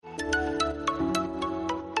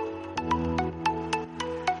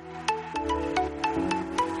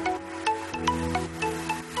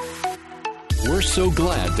We're so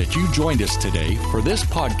glad that you joined us today for this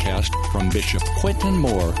podcast from Bishop Quintin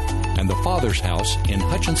Moore and the Father's House in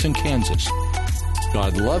Hutchinson, Kansas.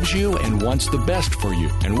 God loves you and wants the best for you,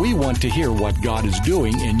 and we want to hear what God is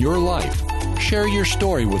doing in your life. Share your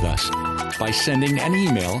story with us by sending an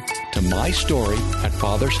email to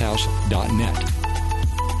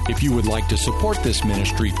mystory@fathershouse.net. If you would like to support this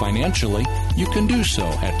ministry financially, you can do so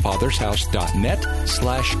at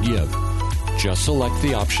fathershouse.net/give. Just select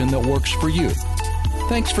the option that works for you.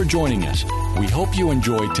 Thanks for joining us. We hope you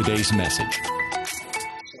enjoyed today's message. So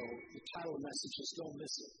the title of the message is Don't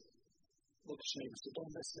Miss It. Look at your neighbor, so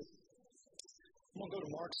don't miss it. I'm going to go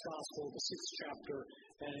to Mark's Gospel, the 6th chapter,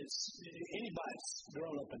 and anybody that's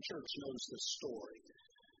grown up in church knows this story.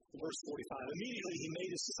 Verse 45, immediately he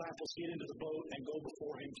made his disciples get into the boat and go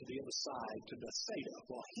before him to the other side, to Bethsaida,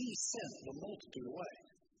 while he sent the multitude away.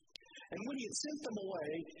 And when he had sent them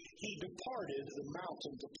away, he departed the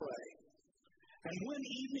mountain to pray. And when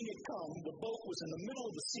evening had come, the boat was in the middle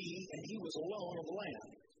of the sea, and he was alone on the land.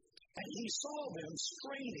 And he saw them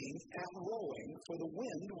straining at rowing, for the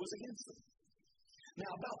wind was against them.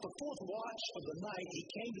 Now about the 4th watch of the night, he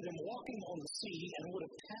came to them walking on the sea, and would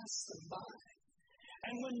have passed them by.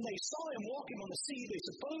 And when they saw him walking on the sea, they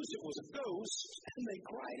supposed it was a ghost, and they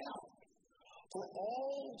cried out. For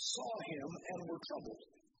all saw him and were troubled.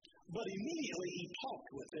 But immediately he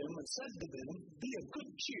talked with them and said to them, Be of good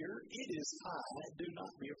cheer, it is I, do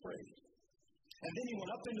not be afraid. And then he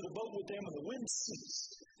went up into the boat with them, and the wind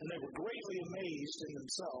ceased. And they were greatly amazed in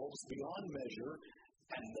themselves beyond measure,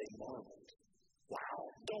 and they marveled. Wow,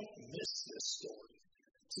 don't miss this story.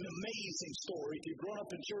 It's an amazing story. If you've grown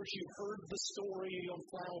up in church, you've heard the story on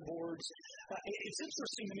flannel boards. It's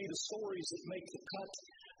interesting to me, the stories that make the cut.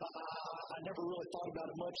 I never really thought about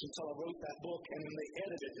it much until I wrote that book, and then they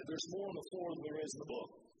edited it. There's more on the floor than there is in the book.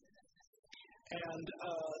 And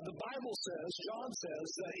the Bible says, John says,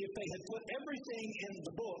 that if they had put everything in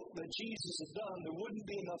the book that Jesus had done, there wouldn't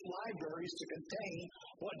be enough libraries to contain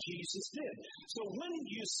what Jesus did. So when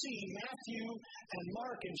you see Matthew and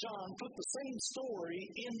Mark and John put the same story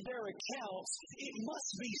in their accounts, it must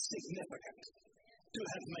be significant to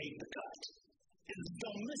have made the cut. And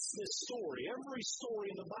don't miss this story. Every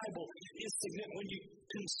story in the Bible is significant. When you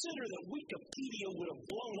consider that Wikipedia would have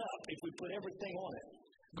blown up if we put everything on it.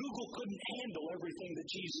 Google couldn't handle everything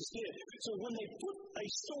that Jesus did. So when they put a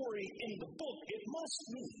story in the book, it must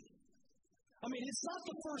mean. I mean, it's not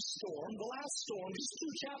the first storm, the last storm. Just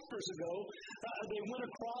 2 chapters ago, they went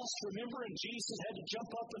across, remember, and Jesus had to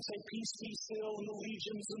jump up and say, Peace be still, and the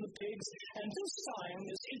legions and the pigs. And this time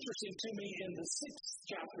is interesting to me in the 6th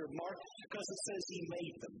chapter of Mark, because it says he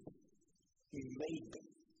made them. He made them.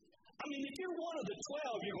 I mean, if you're one of the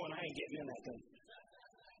 12, you're going, I ain't getting in that thing.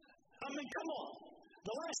 I mean, come on.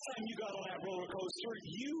 The last time you got on that roller coaster,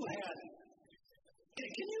 you had... Can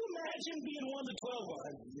you imagine being one of the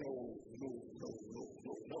 12? No.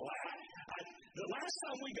 The last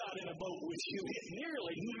time we got in a boat with you, it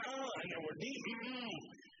nearly none, and we're deep.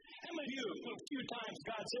 How many of you, a few times,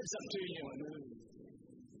 God said something to you?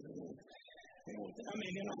 I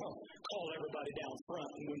mean, call everybody down front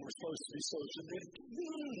when we're supposed to be social.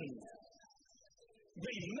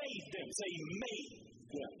 They made them. They made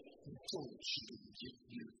them. Don't you get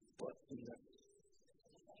your butt in there.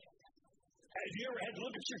 Have you ever had to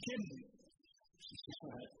look at your kid?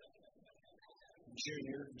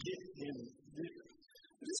 Junior, get in there.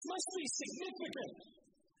 This must be significant.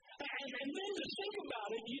 And then to think about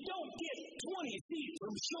it, you don't get 20 feet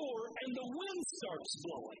from shore and the wind starts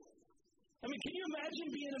blowing. I mean, can you imagine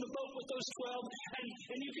being in a boat with those 12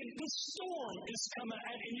 and you can, this storm is coming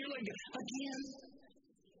and you're like, again?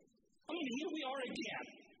 I mean, here we are again.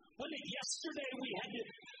 Wasn't it yesterday we had to,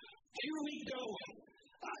 here we go.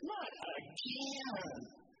 Not again.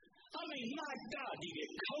 I mean, my God, you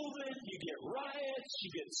get COVID, you get riots, you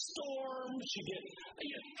get storms,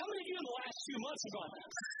 how many of you in the last few months have gone,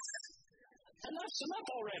 enough's enough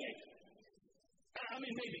already? I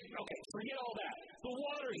mean, maybe, okay, forget all that. The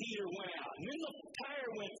water heater went out, and then the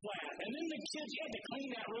tire went flat, and then the kids, you had to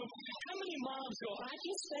clean that room. How many moms go, I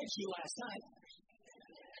just fed you last night?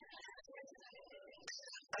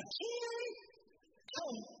 Again?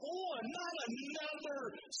 Come on, not another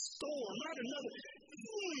storm, not another.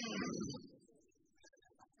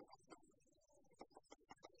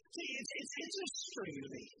 See, it's interesting to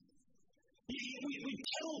me. We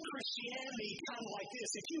tell Christianity kind of like this.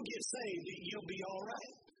 If you get saved, you'll be all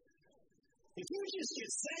right. If you just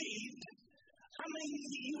get saved, I mean,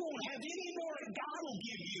 you won't have any more. God will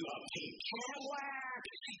give you a pink Cadillac.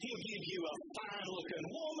 He'll give you a fine-looking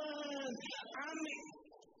woman.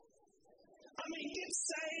 I mean, get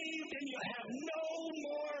saved and you'll have no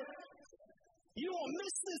more. You won't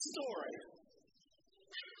miss this story.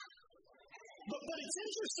 But it's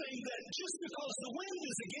interesting that just because the wind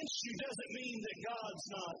is against you doesn't mean that God's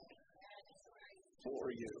not for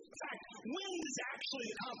you. In fact, wind is actually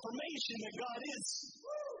a confirmation that God is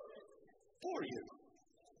for you.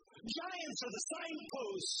 Giants are the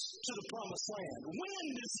signposts to the promised land.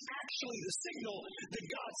 Wind is actually the signal that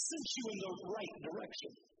God sent you in the right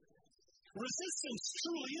direction. Resistance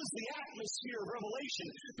truly is the atmosphere of revelation,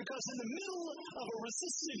 because in the middle of a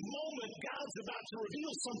resistive moment, God's about to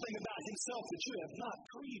reveal something about himself that you have not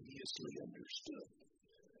previously understood.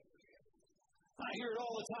 I hear it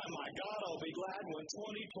all the time. My God, I'll be glad when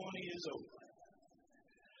 2020 is over.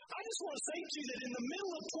 I just want to say to you that in the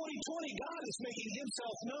middle of 2020, God is making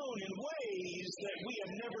himself known in ways that we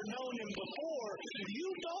have never known him before. You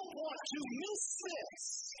don't want to miss this.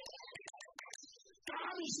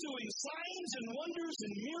 God is doing signs and wonders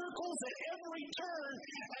and miracles at every turn,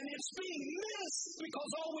 and it's being missed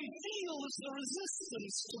because all we feel is the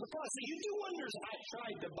resistance to the process. You do wonders. I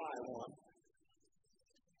tried to buy one.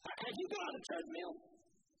 Have you got a treadmill?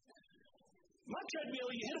 My treadmill,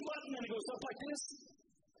 you hit a button and it goes up like this.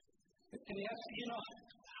 And you have to,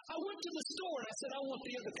 I went to the store and I said, I want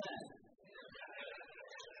the other kind.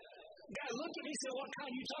 The guy looked at me and said, what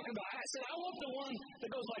kind are you talking about? I said, I want the one that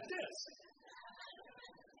goes like this.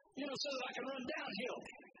 So that I can run downhill.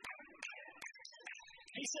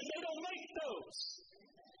 He said, they don't make those.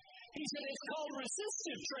 He said, it's called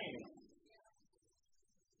resistive training.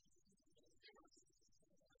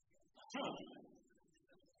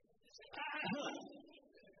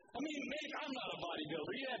 I mean, maybe I'm not a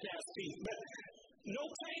bodybuilder. You have to ask Pete. But no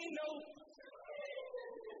pain, no.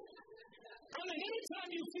 I mean, anytime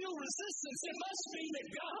you feel resistance, it must mean that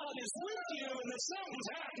God is with you and that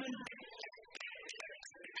something's happening.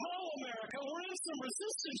 Hello, America. We're in some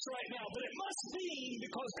resistance right now, but it must be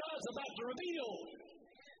because God's about to reveal.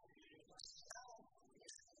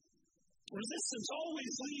 Resistance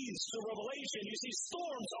always leads to revelation. You see,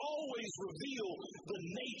 storms always reveal the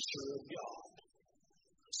nature of God.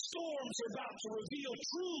 Storms are about to reveal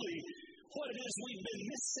truly what it is we've been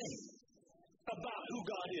missing about who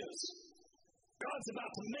God is. God's about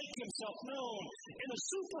to make himself known in a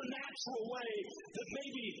supernatural way that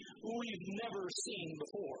maybe we've never seen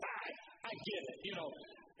before. I get it,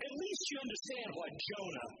 At least you understand why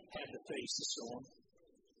Jonah had to face the storm.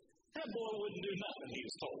 That boy wouldn't do nothing, he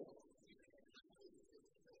was told.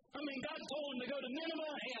 I mean, God told him to go to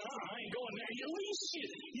Nineveh, and I ain't going there. At least you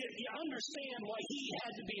understand why he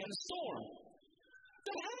had to be in a storm.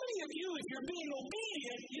 But how many of you, if you're being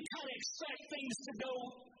obedient, you kind of expect things to go?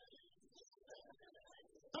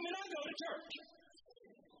 I mean, I go to church.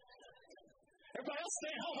 Everybody else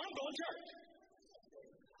stay home. I'm going to church.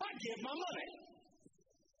 I give my money.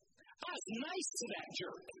 I was nice to that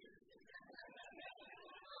jerk.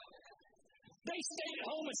 They stayed at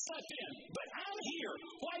home and slept in. But I'm here.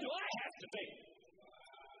 Why do I have to pay?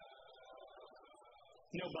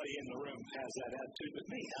 Nobody in the room has that attitude but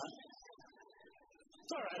me, huh?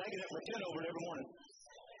 It's all right. I get up and repent over it every morning.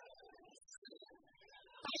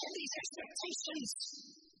 I have these expectations.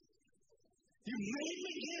 You made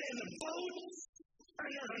me get in the boat,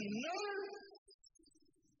 and there's another.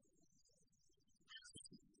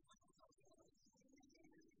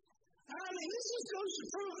 I mean, this just goes to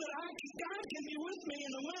prove that God can be with me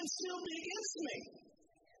and the wind still be against me.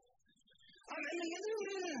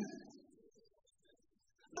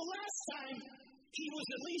 The last time he was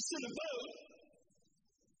at least in the boat,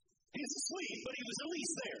 he was asleep, but he was at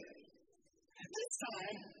least there. This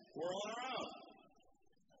time, we're on our own.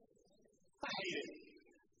 I hate it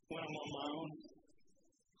when I'm on my own.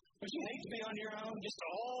 Don't you hate to be on your own? Just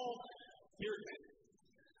all your.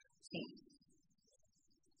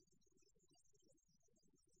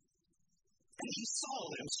 And he saw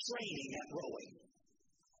them straining at rowing.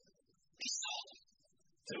 He saw them.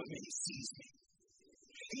 Say with me, he sees me.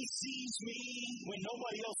 He sees me when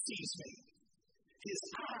nobody else sees me. His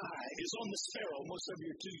eye is on the sparrow. Most of you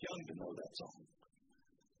are too young to know that song.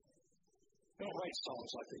 They don't write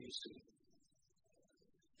songs like they used to.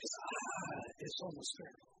 His eye is on the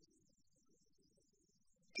sparrow.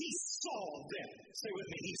 He saw them. Say with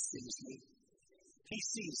me, he sees me. He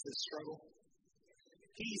sees this struggle.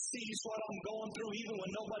 He sees what I'm going through even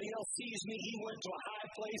when nobody else sees me. He went to a high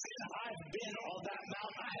place. I've been on that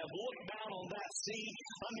mountain. I have looked down on that sea.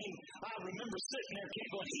 I mean, I remember sitting there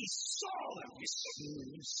going, he saw them. He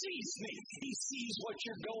sees me. He sees what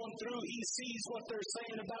you're going through. He sees what they're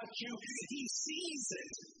saying about you. He sees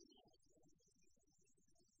it.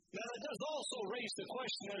 Now, that does also raise the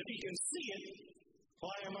question that if he can see it,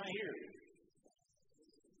 why am I here?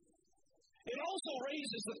 It also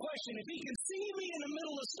raises the question, if he can see me in the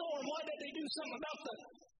middle of the storm, why did they do something about the...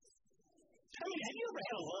 I mean, have you ever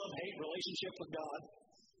had a love-hate relationship with God?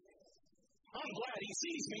 I'm glad he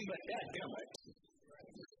sees me, but dadgummit.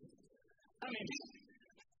 I mean,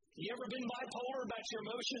 you ever been bipolar about your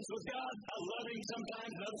emotions with God? I love him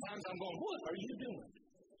sometimes, and other times I'm going, what are you doing?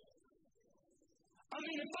 I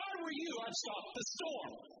mean, if I were you, I'd stop the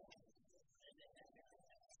storm.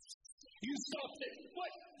 You stopped it.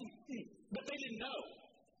 What? But they didn't know.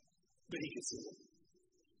 But he could see it.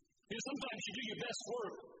 You know, sometimes you do your best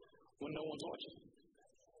work when no one's watching.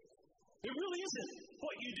 It really isn't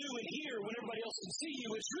what you do in here when everybody else can see you.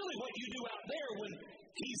 It's really what you do out there when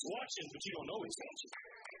he's watching, but you don't know he's watching.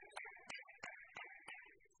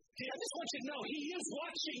 See, I just want you to know, he is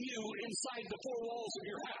watching you inside the four walls of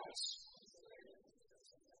your house.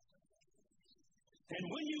 And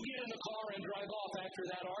when you get in the car and drive off after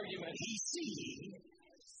that argument, he's seeing.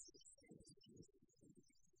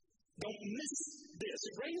 Don't miss this.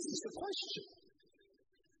 It raises the question.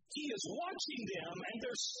 He is watching them, and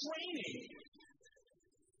they're straining.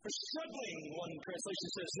 They're struggling, one translation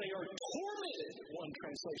says. They are tormented, one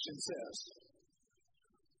translation says.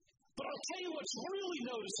 But I'll tell you what's really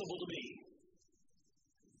noticeable to me.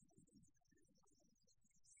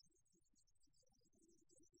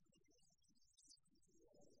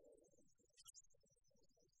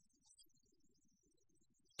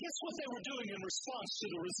 Guess what they were doing in response to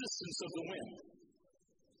the resistance of the wind?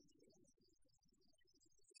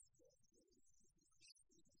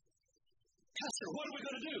 Pastor, what are we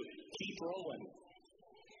going to do? Keep rowing.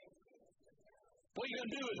 What are you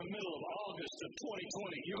going to do in the middle of August of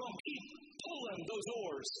 2020? You're going to keep pulling those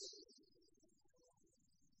oars.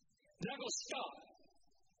 You're not going to stop.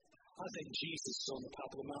 I think Jesus is on the top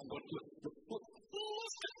of the mountain going, look.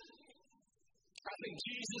 I think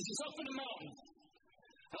Jesus is up in the mountain.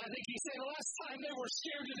 I think he said the last time they were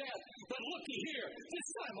scared to death. But looky here, this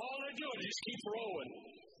time all they're doing is just keep rowing.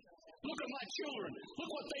 Look at my children. Look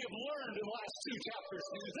what they have learned in the last 2 chapters.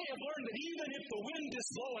 They have learned that even if the wind is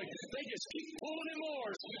blowing, they just keep pulling in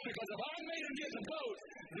oars. Because if I made them get in the boat,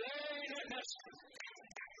 they ain't messed.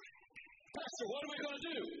 Pastor, what are we going to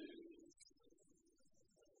do?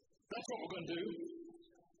 That's what we're going to do.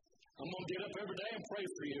 I'm going to get up every day and pray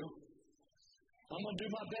for you. I'm going to do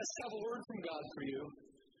my best to have a word from God for you.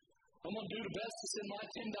 I'm going to do the best to send my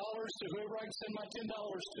 $10 to whoever I can send my $10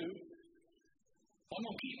 to. I'm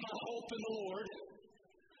going to keep my hope in the Lord.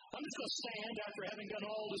 I'm just going to stand after having done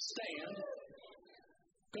all to stand.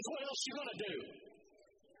 Because what else are you going to do?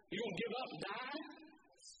 You going to give up and die?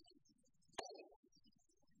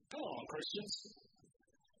 Come on, Christians.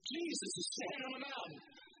 Jesus is standing on the mountain.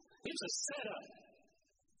 It's a setup.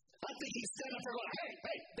 I think he's standing up there going,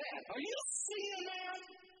 hey, Dad, are you seeing that?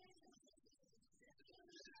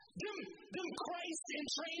 Them Christ in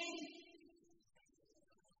training.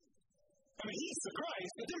 I mean, he's the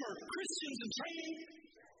Christ, but them are Christians in training.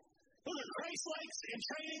 Those are Christ-likes in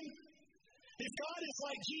training. If God is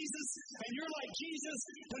like Jesus and you're like Jesus,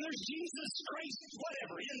 then there's Jesus, Christ,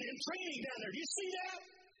 whatever, in training down there. Do you see that?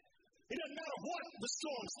 It doesn't matter what the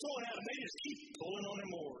storm's throwing at them. They just keep pulling on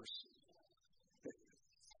their oars.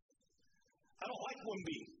 I don't like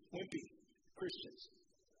wimpy Christians.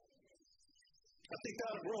 I think they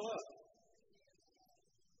ought to grow up.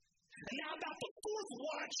 And now about the 4th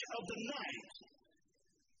watch of the night.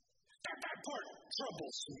 That part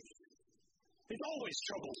troubles me. It always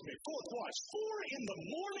troubles me. 4th watch, 4 in the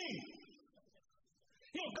morning.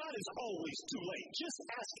 You know, God is always too late. Just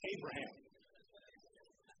ask Abraham.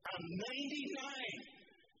 I'm 99.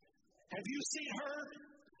 Have you seen her?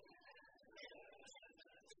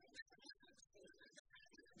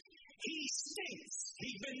 He stinks.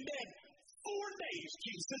 He's been dead 4 days.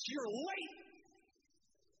 Jesus, you're late.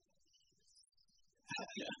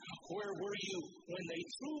 Where were you when they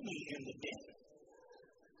threw me in the den?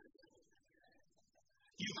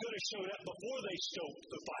 You could have showed up before they stoked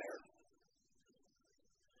the fire.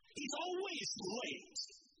 He's always late.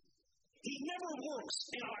 He never works.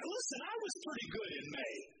 Listen, I was pretty good in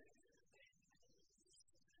May.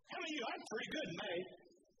 How many of you? I'm pretty good in May.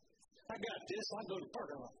 I got this. I'll go to the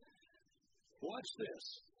parking lot. Watch this.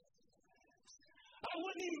 I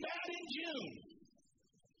wasn't even bad in June.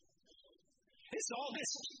 It's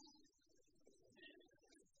August.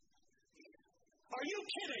 Are you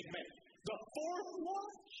kidding me? The 4th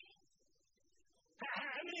watch?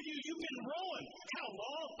 How many of you've been rowing? How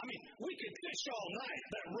long? I mean, we could fish all night,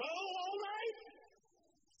 but row all night?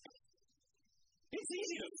 It's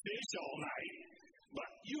easy to fish all night, but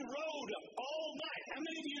you rowed all night. How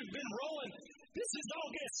many of you have been rowing? This is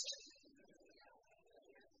August.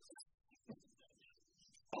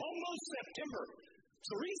 All almost September.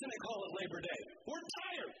 It's the reason they call it Labor Day. We're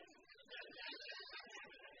tired.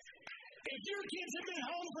 If your kids have been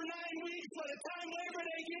home for 9 weeks, by the time Labor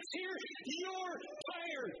Day gets here, you're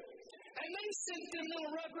tired. And they sent them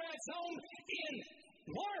little rugrats home in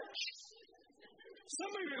March.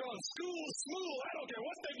 Some of you are going, school, I don't care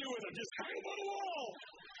what they do with them, just hang them on the wall.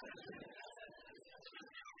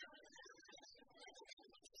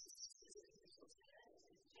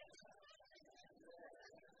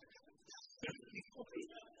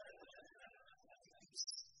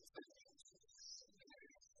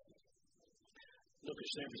 Look at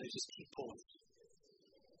your neighbor and say, just keep pulling.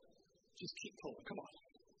 Just keep pulling. Come on.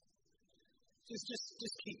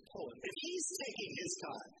 Just keep pulling. If he's taking his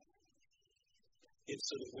time, it's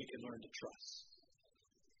so that we can learn to trust.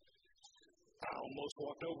 I almost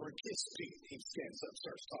walked over and kissed Pete. He stands up,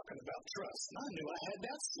 starts talking about trust. And I knew I had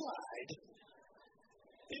that slide.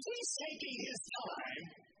 If he's taking his time,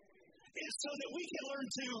 it's so that we can learn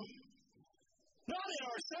to, not in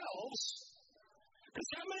ourselves, because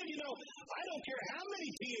how many of you know, I don't care how many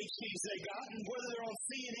PhDs they got and whether they're on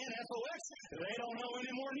CNN, FOX, they don't know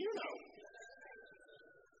any more than you know.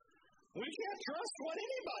 We can't trust what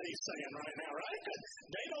anybody's saying right now, right? Because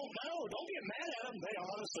they don't know. Don't get mad at them. They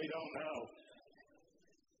honestly don't know.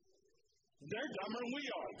 They're dumber than we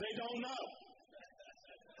are. They don't know.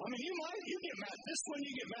 I mean, you get mad at this one,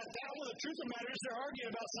 you get mad at that one. The truth of the matter is they're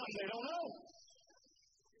arguing about something they don't know.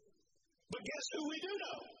 But guess who we do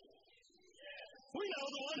know? We know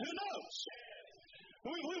the one who knows.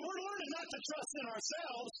 We're learning not to trust in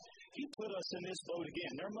ourselves. He put us in this boat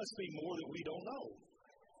again. There must be more that we don't know.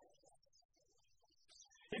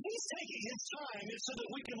 If he's taking his time, it's so that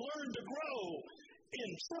we can learn to grow in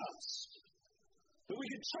trust. That we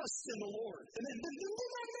can trust in the Lord. And then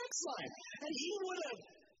that next line. And he would have.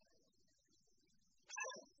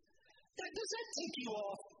 Does that take you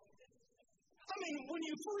off? I mean, when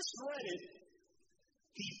you first read it,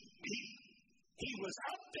 he was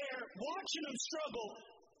up there watching them struggle,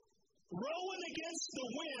 rowing against the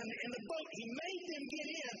wind in the boat. He made them get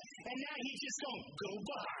in, and now he's just going, go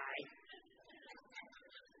by.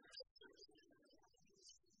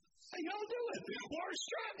 How y'all doing? We're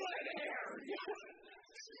struggling here.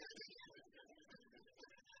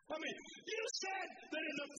 I mean, you said that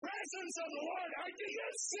in the presence of the Lord, do you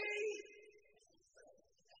see?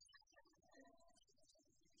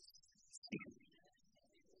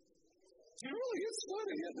 It really is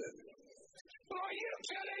funny, isn't it? Are you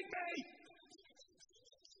kidding me?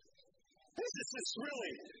 This is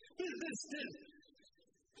really, this.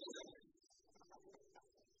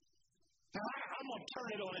 Now, I'm going to turn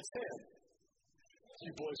it on its head.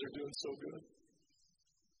 You boys are doing so good.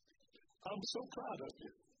 I'm so proud of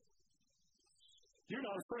you. You're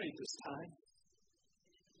not afraid this time.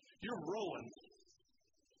 You're rowing.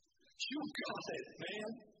 You got it, man.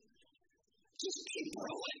 Just keep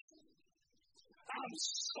rowing. I'm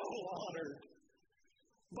so honored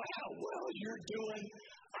by how well you're doing.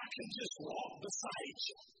 I can just walk beside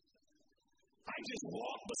you. I just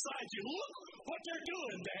walk beside you. Look what they're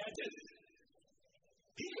doing, Dad.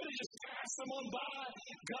 He could have just passed them on by,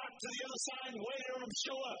 got to the other side, and waited on them to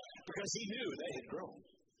show up because he knew they had grown.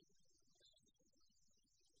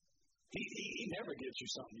 He never gives you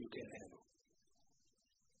something you can't handle.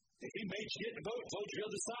 If he made you get in the boat, told you the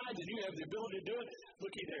other side, and you have the ability to do it,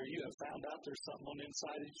 looky there, you have found out there's something on the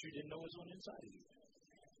inside that you didn't know was on the inside of you.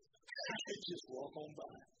 I could just walk on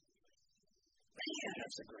by. Man,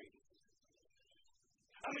 that's a great.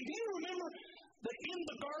 I mean, do you remember that in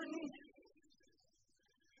the garden,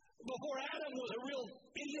 before Adam was a real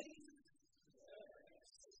idiot,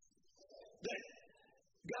 that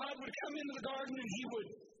God would come into the garden and he would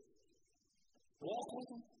walk with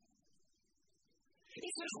them? He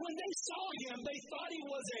says when they saw him, they thought he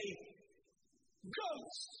was a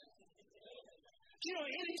ghost. You know,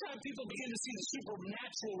 anytime people begin to see the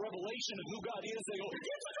supernatural revelation of who God is, they go,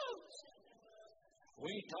 it's a ghost. We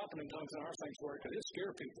ain't talking in tongues in our sanctuary because it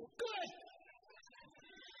scares people. Good.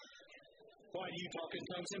 Why do you talk in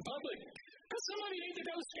tongues in public? Because some of you need to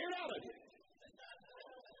go scared out of you.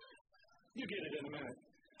 You get it in a minute.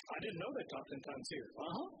 I didn't know they talked in tongues here.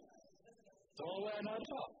 It's the only way I know how to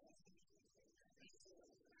talk.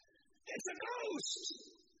 It's a ghost.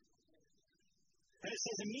 And it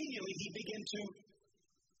says immediately he began to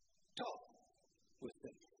talk with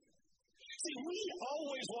them. See, we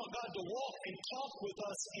always want God to walk and talk with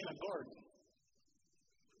us in a garden.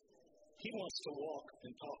 He wants to walk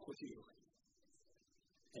and talk with you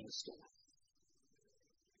in a storm.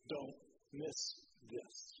 Don't miss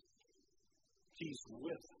this. He's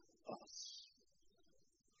with us.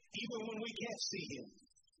 Even when we can't see him,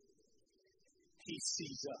 He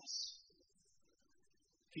sees us.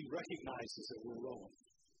 He recognizes that we're wrong.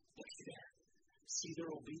 Look there. See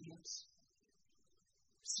their obedience?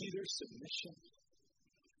 See their submission?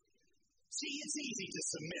 See, it's easy to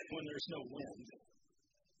submit when there's no wind.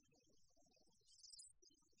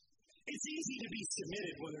 It's easy to be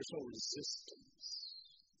submitted when there's no resistance.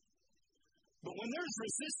 But when there's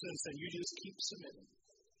resistance, then you just keep submitting.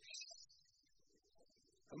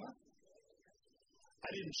 Come on. I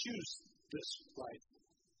didn't choose this life.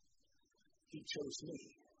 He chose me.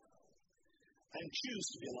 I didn't choose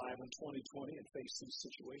to be alive in 2020 and face these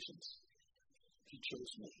situations. He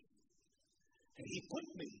chose me. And He put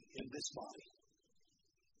me in this body.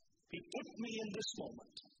 He put me in this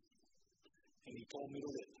moment. And He told me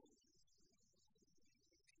to live.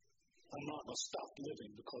 I'm not going to stop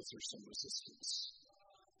living because there's some resistance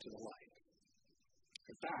to the light.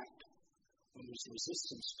 In fact, when there's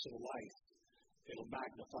resistance to the light, it'll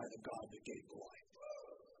magnify the God that gave the light.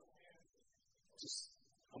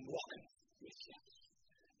 I'm walking with you,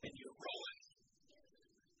 and you're rolling.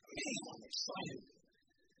 Man, I'm excited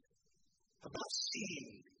about seeing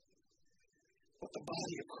what the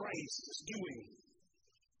body of Christ is doing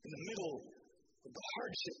in the middle of the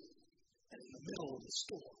hardship and in the middle of the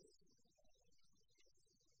storm.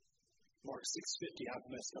 Mark 6:50,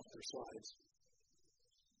 I've messed up their slides.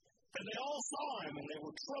 And they all saw Him, and they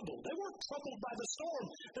were troubled. They weren't troubled by the storm.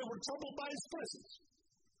 They were troubled by His presence.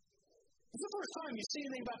 It's the first time you see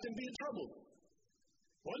anything about them being troubled.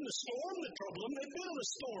 Wasn't the storm that troubled them? They'd been in a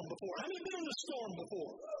storm before. How many have been in a storm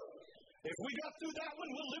before? If we got through that one,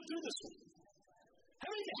 we'll live through this one. How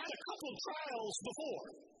many have had a couple of trials before?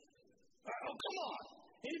 Oh, come on.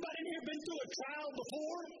 Anybody in here been through a trial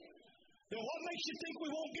before? Then what makes you think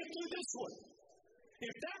we won't get through this one?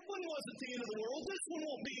 If that one wasn't the end of the world, this one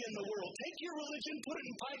won't be in the world. Take your religion, put it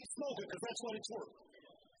in pipe, smoke it, because that's what it's worth.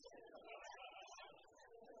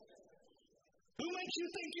 Who makes you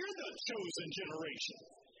think you're the chosen generation?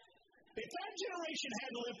 If that generation had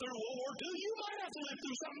to live through World War II, you might have to live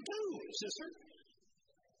through something too, sister.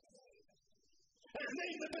 And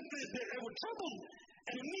they were troubled,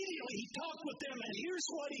 and immediately He talked with them, and here's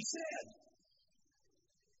what He said.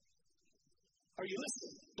 Are you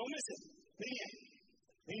listening? Don't miss it. Lean in.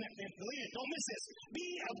 Don't miss this. Be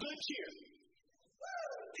of good cheer.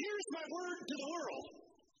 Here's my word to the world.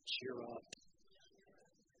 Cheer up.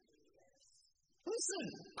 Listen,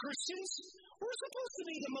 Christians, we're supposed to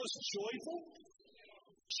be the most joyful,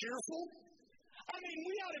 cheerful. I mean,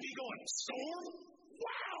 we ought to be going, storm?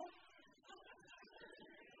 Wow!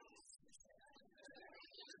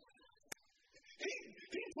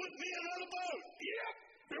 He put me in on a boat. Yep,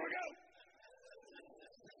 here we go.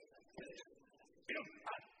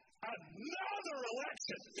 Another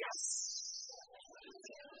election. Yes.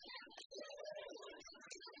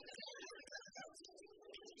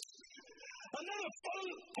 Another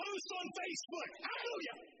post on Facebook.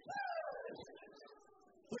 Hallelujah.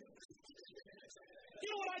 You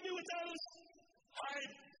know what I do with those?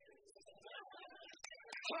 Hide.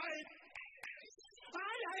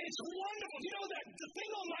 It's wonderful. You know that the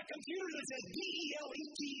thing on my computer that says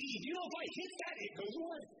DELETE. Do you know if I hit that, it goes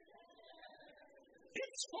away?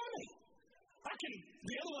 It's funny.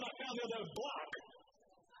 The other one I found the other block.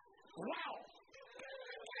 Wow.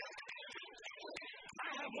 I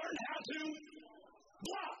have learned how to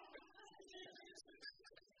block.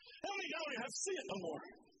 How many don't have to see it no more?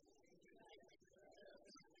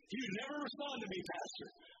 You never respond to me, Pastor.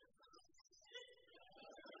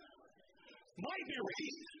 Might be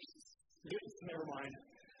right. Good, never mind.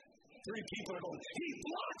 3 people are going, he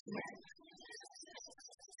blocked me.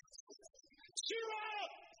 Cheer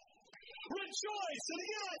up! Rejoice! And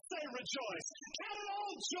again I say rejoice. Count it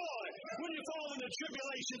all joy when you fall into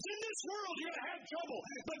tribulations. In this world you're going to have trouble,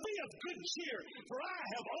 but be of good cheer, for I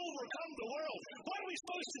have overcome the world. What are we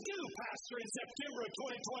supposed to do, Pastor, in September of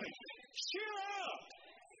 2020? Cheer up!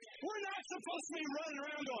 We're not supposed to be running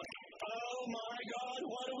around going, oh my God,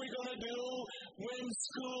 what are we going to do when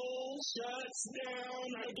school shuts down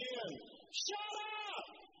again? Shut up!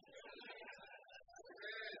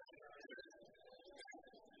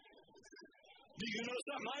 Do you know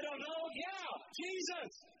something I don't know? Yeah, Jesus.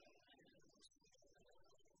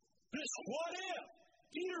 This what if?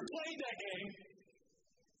 Peter played that game.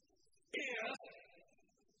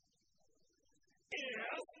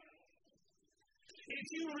 If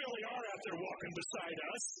you really are out there walking beside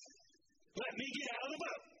us, let me get out of the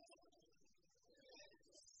boat.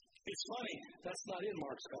 It's funny, that's not in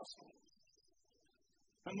Mark's gospel.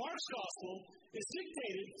 And Mark's gospel is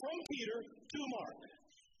dictated from Peter to Mark.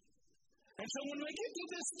 And so when we get to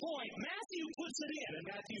this point, Matthew puts it in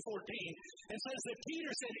Matthew 14 and says that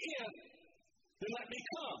Peter said, if then let me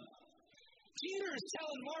come. Peter is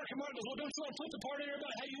telling Mark, and Mark goes, well, don't you want to put the part in there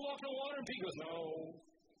about how you walk on water? And Peter goes, no.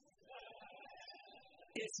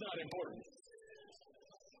 It's not important.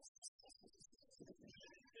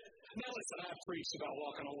 Now listen, I've preached about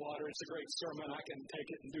walking on water. It's a great sermon. I can take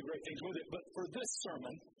it and do great things with it. But for this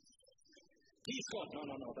sermon, he's going, no,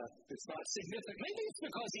 it's not significant. Maybe it's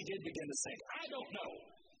because he did begin to sing. I don't know.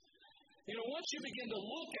 You know, once you begin to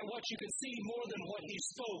look at what you can see more than what he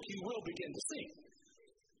spoke, you will begin to sing.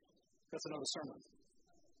 That's another sermon.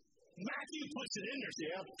 Matthew puts it in there. See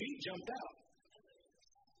how Pete jumped out.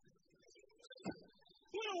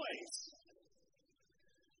 Widoways.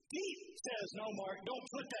 Pete says, no, Mark, don't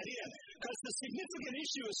put that in. Because the significant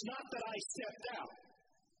issue is not that I stepped out.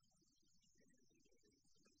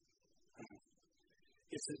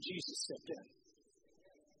 It's that Jesus stepped in.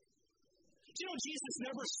 You know, Jesus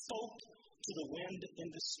never spoke to the wind in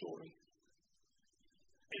this story.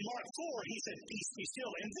 In Mark 4, he said, peace be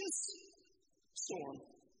still. In this storm,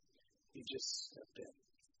 he just stepped in.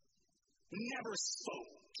 Never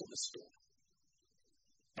spoke to the storm.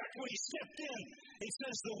 In fact, when he stepped in, he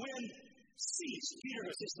says the wind ceased. Peter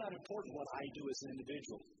goes, it's not important what I do as an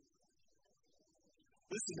individual.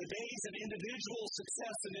 Listen, the days of individual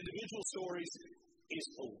success and individual stories is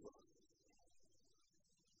over.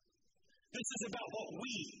 This is about what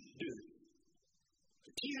we do.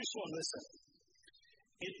 Peter's one, listen.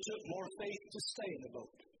 It took more faith to stay in the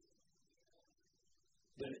boat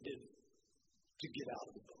than it did to get out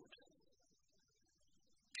of the boat.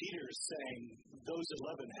 Peter is saying those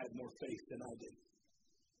 11 had more faith than I did.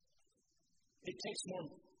 It takes more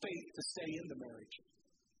faith to stay in the marriage.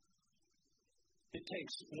 It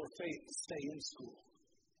takes more faith to stay in school.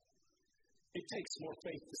 It takes more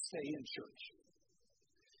faith to stay in church.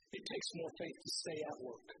 It takes more faith to stay at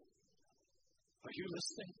work. Are you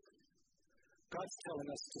listening? God's telling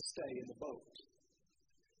us to stay in the boat.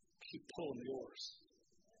 Keep pulling the oars.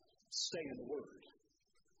 Stay in the Word.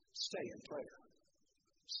 Stay in prayer.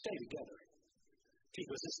 Stay together.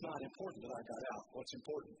 Because it's not important that I got out. What's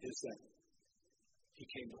important is that he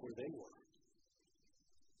came to where they were.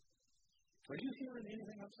 Are you hearing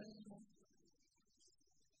anything I'm saying?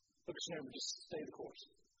 Look at your neighbor, just stay the course.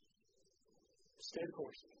 Stay the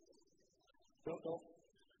course. Don't.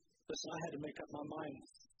 Listen, I had to make up my mind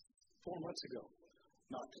 4 months ago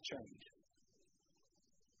not to change.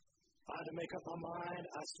 I had to make up my mind.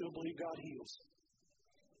 I still believe God heals.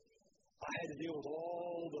 I had to deal with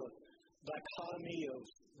all the dichotomy of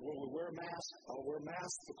will we wear a mask? I'll wear a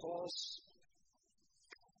mask because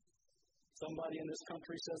somebody in this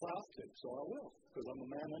country says I ought to, so I will, because I'm a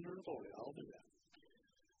man under authority. I'll do that.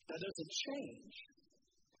 That doesn't change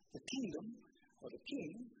the kingdom or the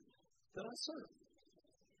king that I serve.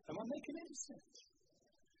 Am I making any sense?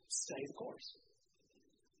 Stay the course.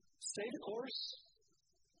 Stay the course.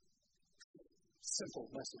 Simple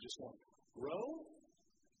message is one. Row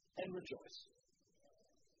and rejoice.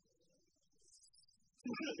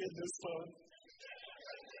 Isn't this fun?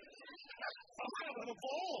 I'm having a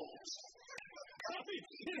ball. I mean,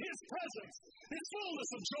 in his presence, his fullness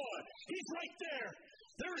of joy. He's right there.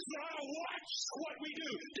 There's now watch what we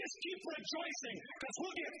do. Just keep rejoicing because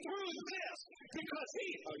we'll get through this because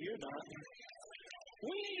you're not.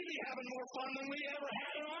 We need to be having more fun than we ever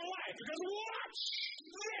had in our life because watch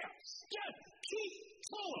this. Just keep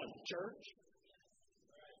pulling, church.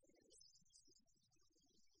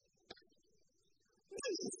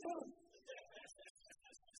 This is fun.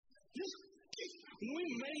 We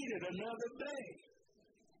made it another day.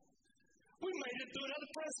 We made it through another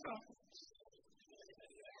press conference.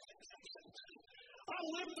 I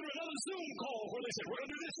lived through another Zoom call where they said, we're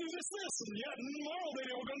going to do this, and yet tomorrow they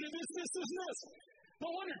were going to do this. No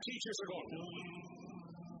wonder teachers are going,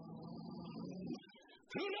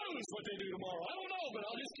 who knows what they do tomorrow? I don't know, but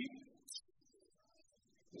I'll just keep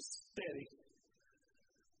steady,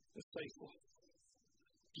 just faithful,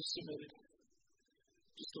 just submitted,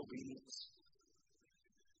 just obedience.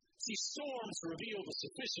 See, storms reveal the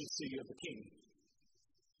sufficiency of the King.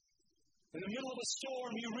 In the middle of a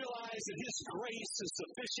storm, you realize that His grace is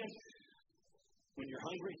sufficient. When you're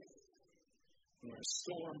hungry, when you're in a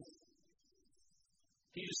storm,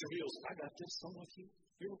 He just reveals, I got this, I'm with you,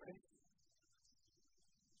 you're okay.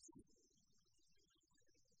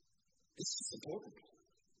 This is important.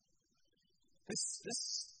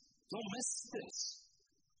 Don't miss this.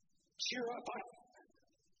 Cheer up.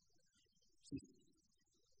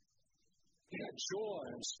 You got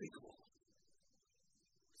joy unspeakable,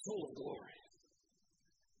 full of glory.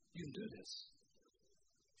 You can do this.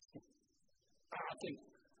 I think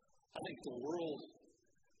the world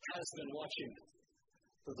has been watching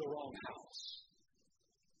the wrong house.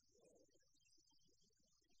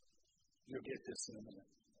 You'll get this in a minute.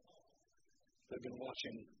 They've been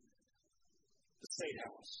watching the State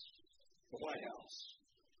House, the White House,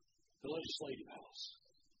 the Legislative House.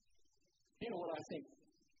 You know what I think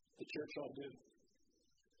the church ought to do?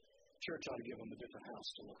 The church ought to give them a different house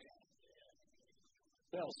to look at.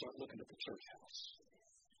 They'll start looking at the church house.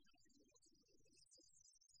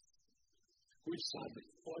 We decided,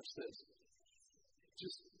 watch this.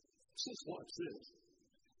 Just watch this.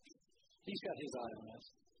 He's got his eye on us.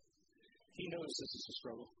 He knows this is a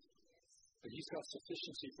struggle, but he's got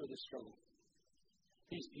sufficiency for this struggle.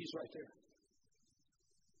 He's right there.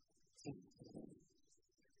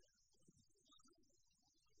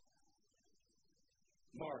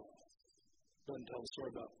 Mark doesn't tell a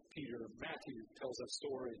story about Peter. Matthew tells that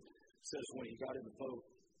story. It says when he got in the boat,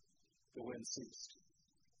 the wind ceased.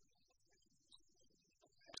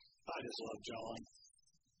 I just love John.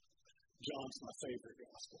 John's my favorite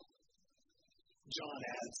gospel. John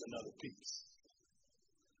adds another piece.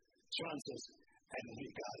 John says, and when we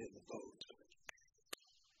got in the boat,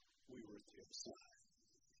 we were at the other side.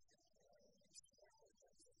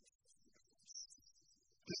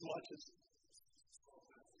 Just watch us.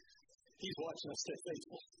 He's watching us stay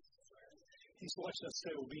faithful. He's watching us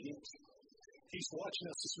stay obedient. He's watching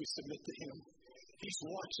us as we submit to Him. He's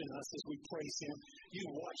watching us as we praise Him. You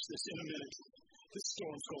watch this in a minute. This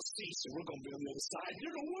storm's going to cease and we're going to be on the other side.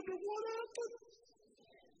 You're going to wonder what happened.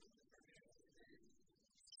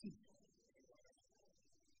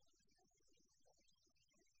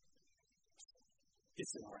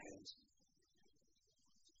 It's in our hands.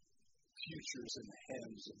 Future's in the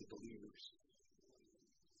hands of the believers.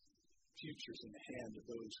 Future's in the hand of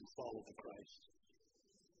those who follow the Christ.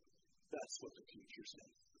 That's what the future's in.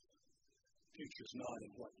 Future's not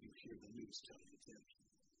in what you hear the news telling you then.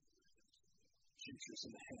 Future's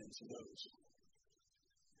in the hands of those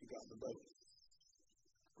who got in the boat,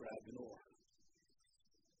 grabbed an oar.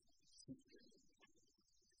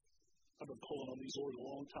 I've been pulling on these oars a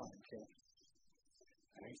long time, Ken.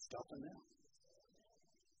 I ain't stopping now.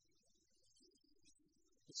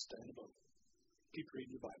 Just stay in the boat. Keep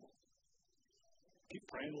reading your Bible. Keep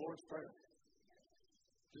praying the Lord's Prayer.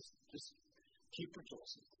 Just keep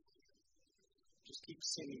rejoicing. Just keep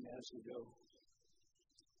singing as we go.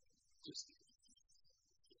 Just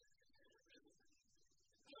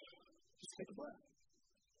take a breath.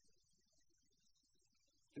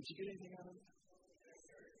 Did you get anything out of it?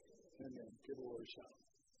 Amen. Give the Lord a shout.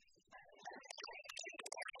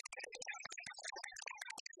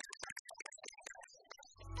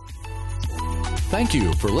 Thank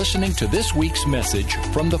you for listening to this week's message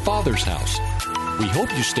from the Father's House. We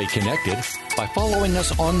hope you stay connected by following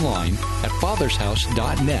us online at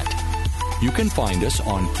fathershouse.net. You can find us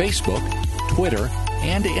on Facebook, Twitter,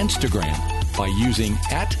 and Instagram by using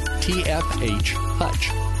 @TFH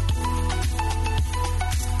Hutch.